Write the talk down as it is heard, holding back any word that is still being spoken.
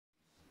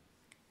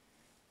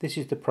This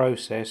is the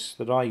process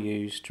that I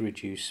use to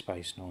reduce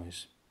space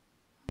noise.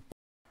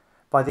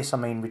 By this I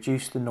mean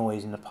reduce the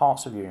noise in the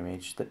parts of your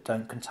image that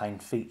don't contain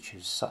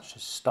features such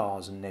as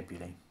stars and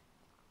nebulae.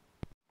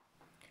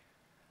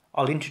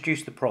 I'll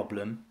introduce the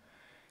problem,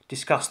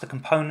 discuss the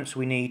components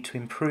we need to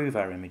improve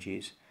our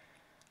images,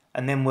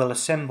 and then we'll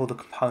assemble the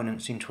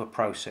components into a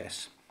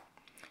process.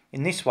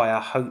 In this way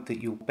I hope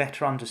that you'll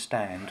better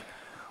understand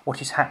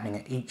what is happening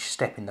at each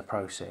step in the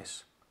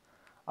process.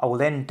 I will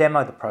then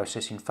demo the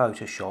process in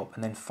Photoshop,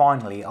 and then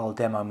finally I'll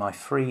demo my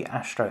free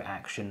Astro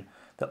action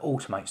that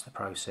automates the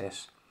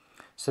process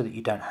so that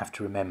you don't have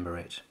to remember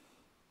it.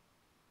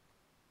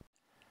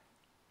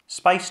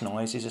 Space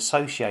noise is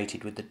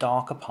associated with the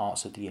darker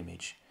parts of the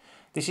image.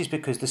 This is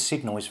because the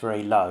signal is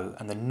very low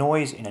and the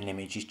noise in an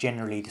image is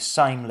generally the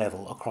same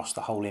level across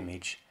the whole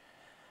image,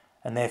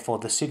 and therefore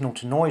the signal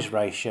to noise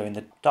ratio in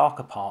the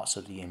darker parts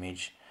of the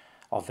image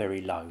are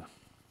very low.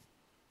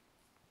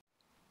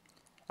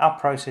 Our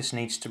process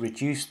needs to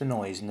reduce the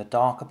noise in the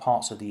darker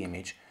parts of the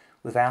image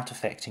without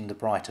affecting the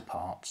brighter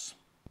parts,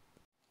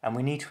 and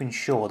we need to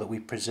ensure that we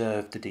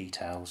preserve the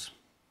details.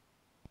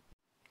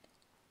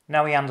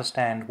 Now we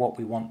understand what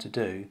we want to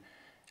do,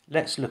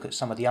 let's look at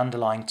some of the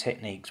underlying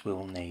techniques we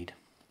will need.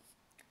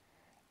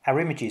 Our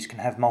images can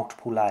have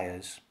multiple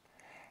layers.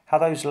 How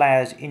those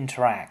layers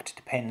interact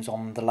depends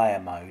on the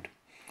layer mode.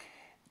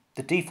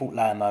 The default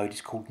layer mode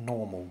is called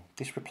normal.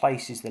 This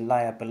replaces the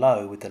layer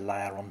below with the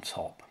layer on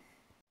top.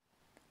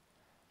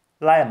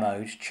 Layer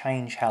modes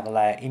change how the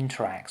layer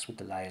interacts with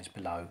the layers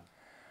below.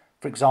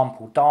 For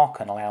example,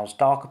 darken allows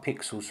darker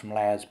pixels from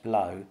layers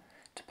below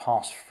to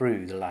pass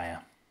through the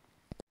layer.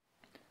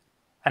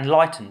 And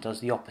lighten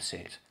does the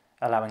opposite,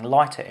 allowing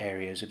lighter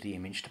areas of the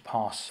image to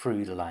pass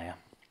through the layer.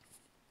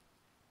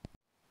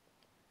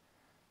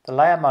 The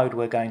layer mode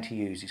we're going to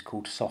use is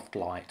called soft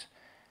light,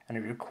 and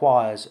it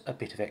requires a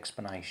bit of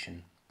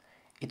explanation.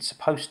 It's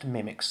supposed to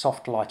mimic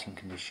soft lighting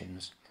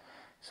conditions,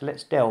 so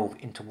let's delve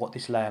into what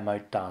this layer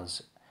mode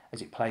does,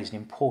 as it plays an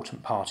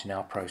important part in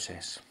our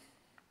process.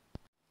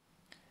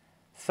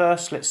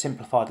 First, let's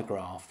simplify the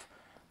graph.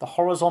 The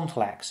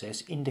horizontal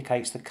axis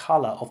indicates the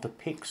colour of the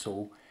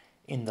pixel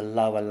in the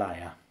lower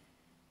layer.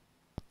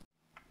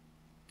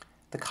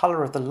 The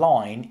colour of the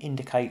line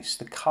indicates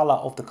the colour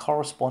of the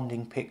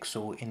corresponding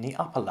pixel in the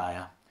upper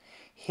layer.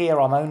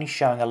 Here I'm only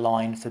showing a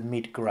line for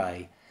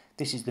mid-grey.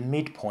 This is the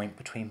midpoint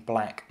between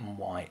black and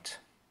white.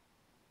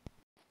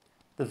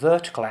 The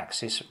vertical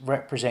axis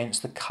represents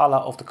the colour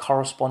of the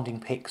corresponding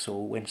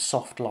pixel when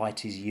soft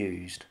light is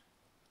used.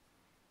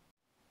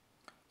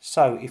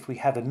 So if we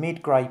have a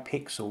mid-grey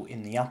pixel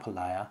in the upper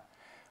layer,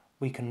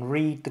 we can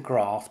read the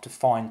graph to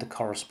find the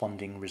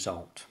corresponding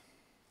result.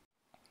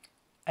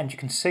 And you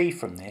can see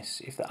from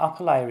this, if the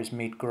upper layer is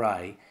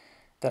mid-grey,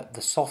 that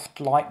the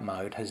soft light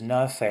mode has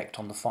no effect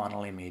on the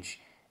final image.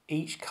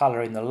 Each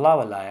colour in the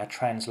lower layer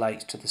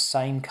translates to the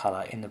same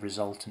colour in the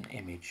resultant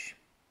image.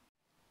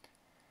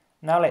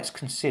 Now let's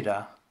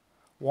consider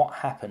what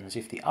happens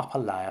if the upper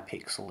layer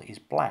pixel is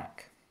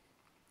black.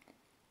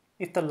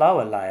 If the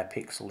lower layer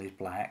pixel is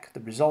black, the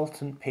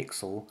resultant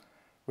pixel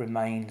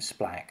remains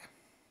black.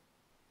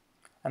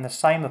 And the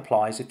same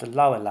applies if the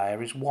lower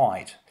layer is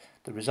white.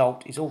 The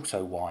result is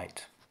also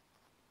white.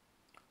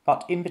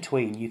 But in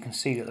between you can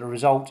see that the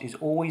result is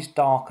always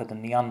darker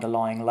than the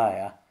underlying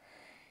layer.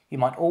 You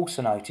might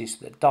also notice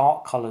that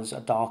dark colours are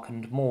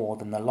darkened more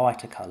than the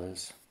lighter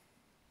colours.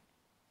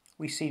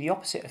 We see the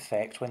opposite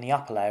effect when the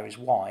upper layer is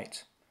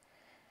white.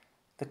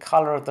 The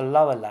colour of the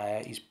lower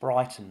layer is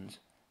brightened,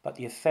 but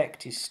the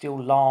effect is still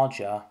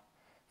larger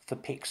for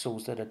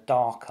pixels that are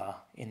darker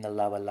in the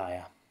lower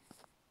layer.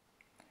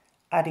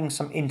 Adding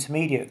some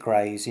intermediate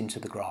greys into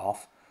the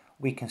graph,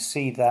 we can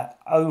see that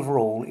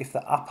overall, if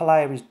the upper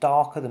layer is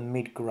darker than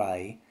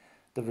mid-grey,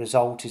 the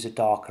result is a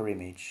darker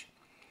image.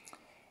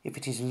 If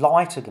it is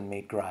lighter than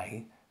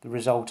mid-grey, the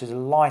result is a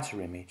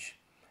lighter image.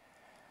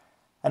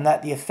 And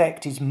that the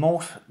effect is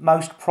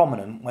most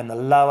prominent when the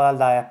lower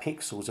layer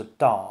pixels are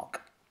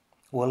dark.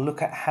 We'll look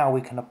at how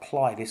we can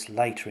apply this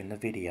later in the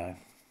video.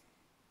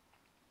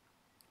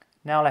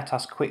 Now let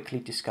us quickly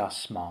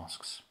discuss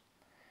masks.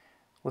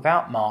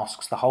 Without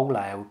masks, the whole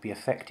layer would be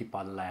affected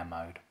by the layer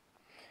mode.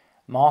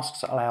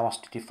 Masks allow us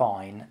to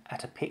define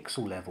at a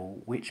pixel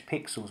level which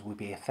pixels will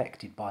be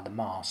affected by the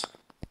mask.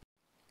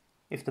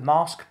 If the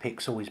mask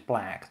pixel is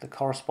black, the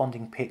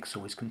corresponding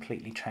pixel is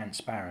completely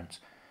transparent,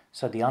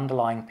 so the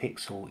underlying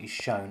pixel is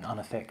shown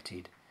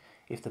unaffected.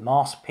 If the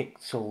mask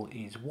pixel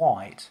is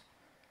white,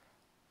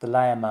 the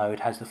layer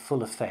mode has the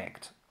full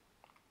effect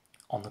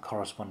on the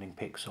corresponding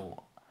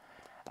pixel,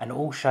 and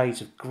all shades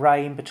of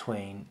grey in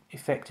between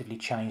effectively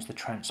change the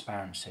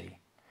transparency.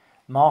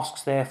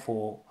 Masks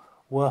therefore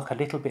work a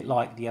little bit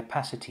like the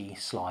opacity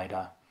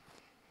slider,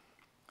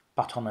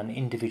 but on an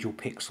individual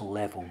pixel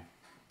level.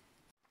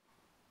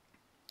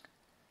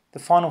 The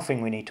final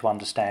thing we need to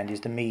understand is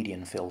the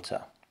median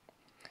filter.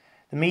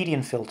 The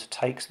median filter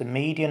takes the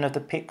median of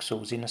the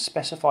pixels in a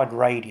specified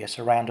radius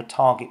around a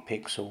target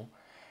pixel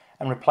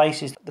and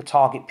replaces the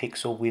target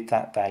pixel with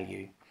that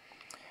value.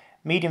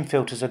 Medium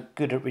filters are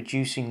good at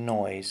reducing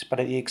noise, but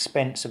at the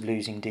expense of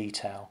losing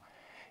detail.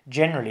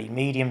 Generally,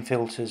 medium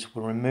filters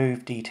will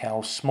remove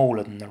details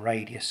smaller than the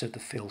radius of the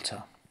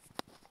filter.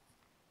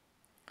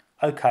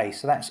 Okay,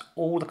 so that's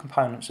all the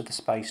components of the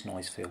space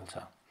noise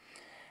filter.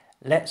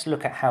 Let's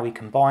look at how we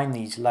combine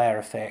these layer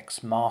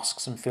effects,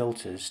 masks and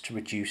filters to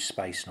reduce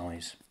space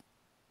noise.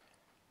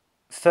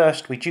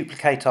 First, we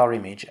duplicate our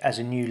image as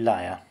a new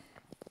layer.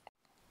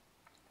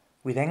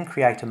 We then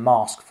create a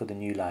mask for the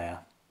new layer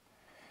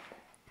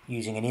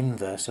using an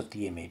inverse of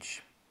the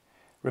image.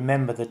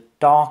 Remember, the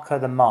darker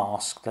the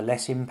mask, the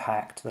less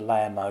impact the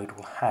layer mode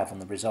will have on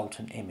the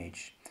resultant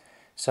image.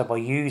 So by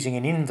using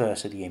an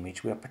inverse of the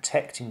image, we are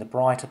protecting the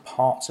brighter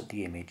parts of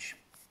the image.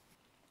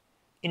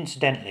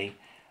 Incidentally,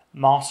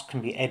 masks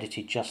can be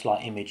edited just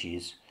like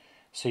images,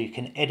 so you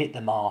can edit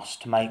the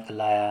mask to make the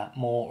layer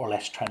more or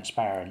less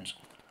transparent,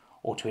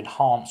 or to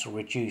enhance or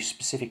reduce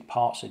specific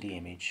parts of the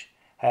image.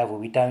 However,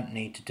 we don't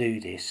need to do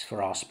this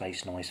for our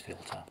space noise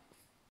filter.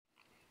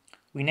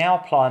 We now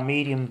apply a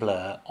medium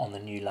blur on the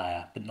new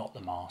layer, but not the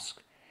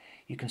mask.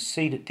 You can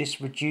see that this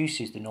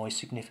reduces the noise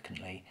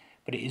significantly,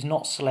 but it is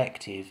not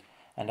selective,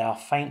 and our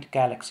faint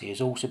galaxy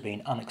has also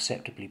been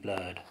unacceptably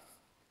blurred.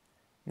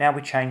 Now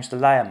we change the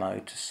layer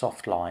mode to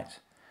soft light.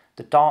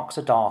 The darks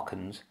are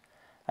darkened,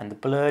 and the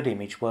blurred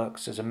image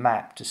works as a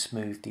map to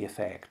smooth the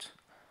effect,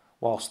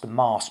 whilst the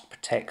mask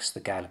protects the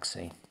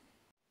galaxy.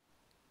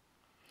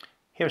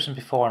 Here are some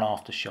before and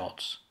after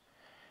shots.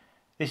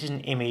 This is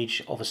an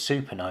image of a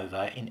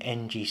supernova in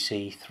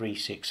NGC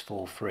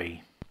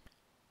 3643.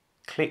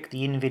 Click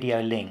the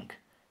in-video link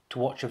to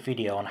watch a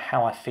video on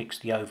how I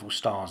fixed the oval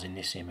stars in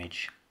this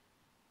image.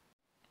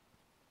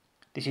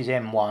 This is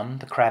M1,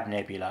 the Crab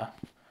Nebula,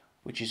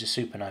 which is a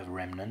supernova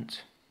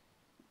remnant.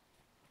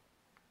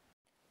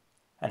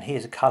 And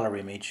here's a colour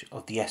image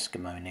of the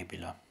Eskimo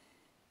Nebula.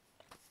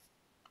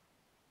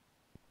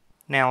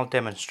 Now I'll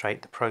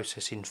demonstrate the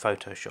process in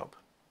Photoshop.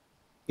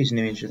 Here's an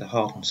image of the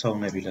Heart and Soul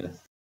Nebula.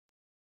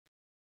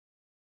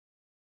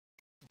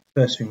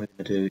 First thing we're going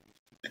to do is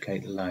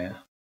duplicate the layer.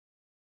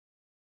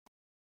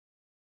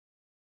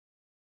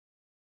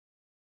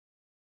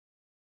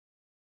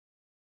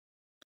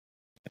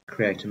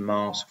 Create a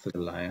mask for the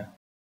layer.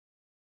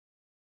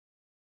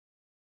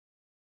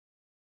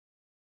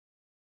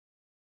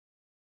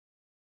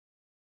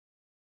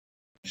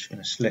 I'm just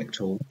going to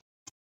select all,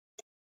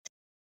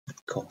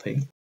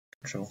 copy,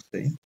 Control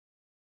C,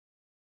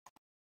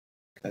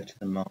 go to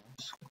the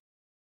mask,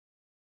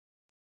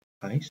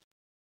 paste.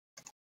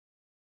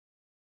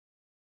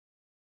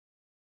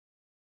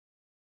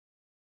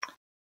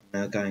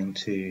 I'm now going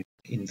to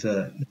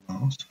invert the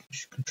mask,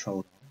 which is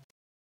Control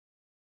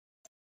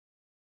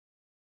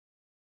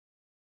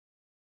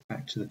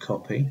back to the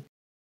copy.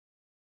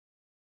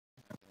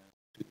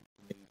 Do the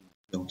medium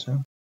filter.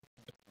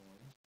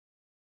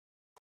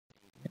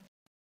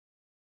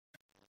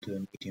 Do a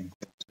medium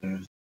filter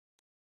of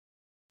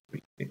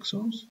 3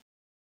 pixels.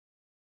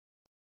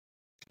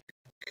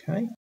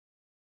 Okay.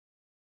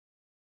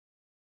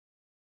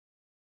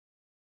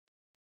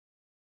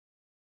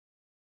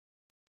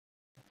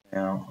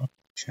 Now I'll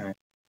change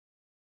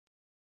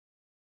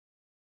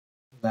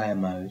layer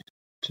mode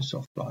to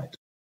soft light,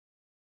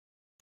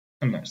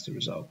 and that's the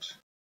result.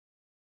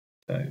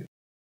 So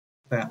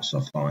without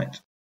soft light,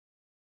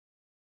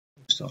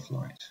 with soft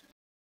light.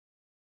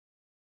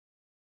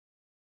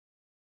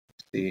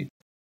 It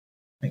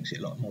makes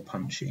it a lot more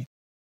punchy.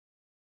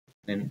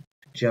 Then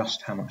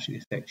adjust how much of the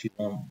effect you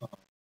want by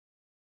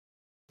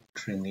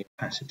altering the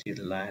opacity of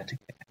the layer to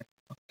get it.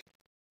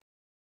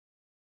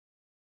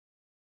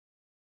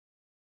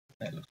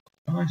 That looks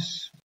quite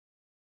nice.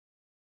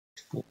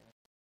 Before,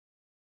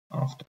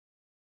 after.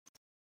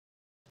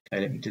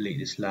 Okay, let me delete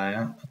this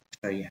layer. I'll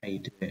show you how you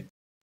do it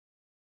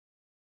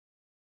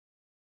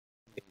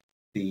with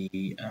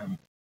the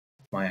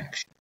my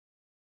action.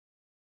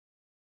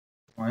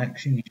 My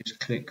action, you just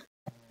click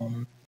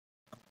on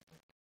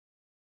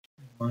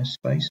my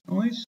space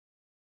noise.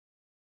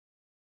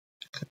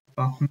 Click the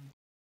button.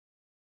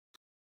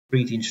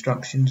 Read the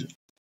instructions.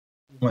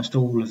 Almost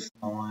all of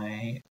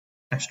my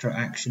Astro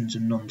actions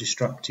are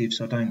non-destructive,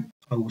 so I don't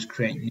always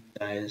create new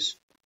layers.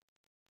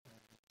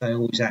 They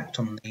always act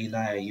on the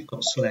layer you've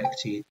got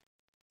selected,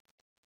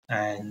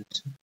 and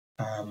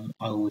I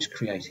always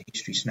create a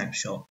history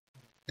snapshot.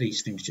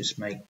 These things just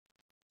make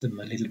them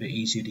a little bit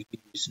easier to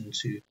use and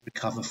to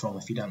recover from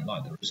if you don't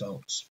like the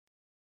results.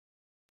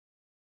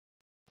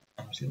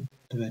 There's a little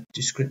bit of a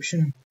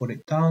description of what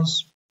it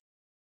does.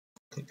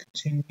 Click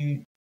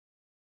continue.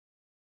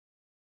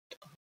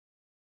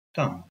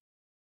 Done.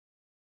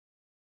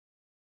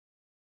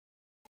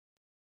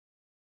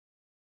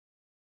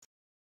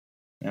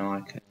 Now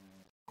I can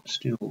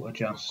still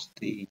adjust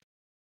the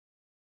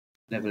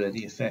level of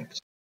the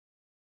effect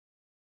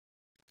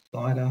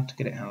slider to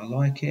get it how I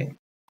like it.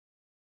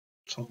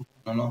 Toggle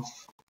on and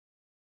off.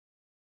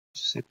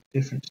 See what the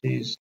difference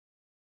is.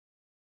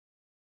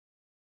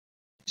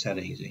 It's that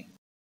easy.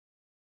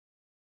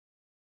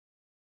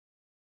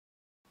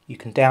 You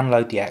can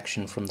download the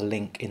action from the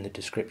link in the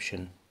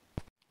description.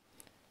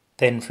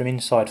 Then from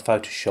inside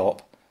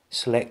Photoshop,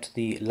 select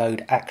the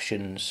Load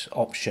Actions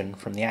option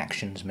from the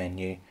Actions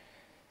menu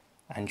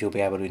and you'll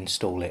be able to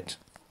install it.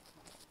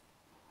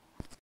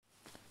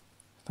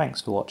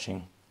 Thanks for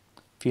watching.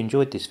 If you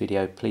enjoyed this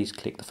video, please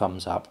click the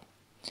thumbs up.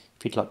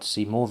 If you'd like to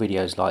see more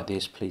videos like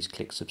this, please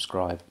click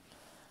subscribe.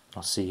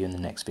 I'll see you in the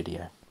next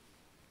video.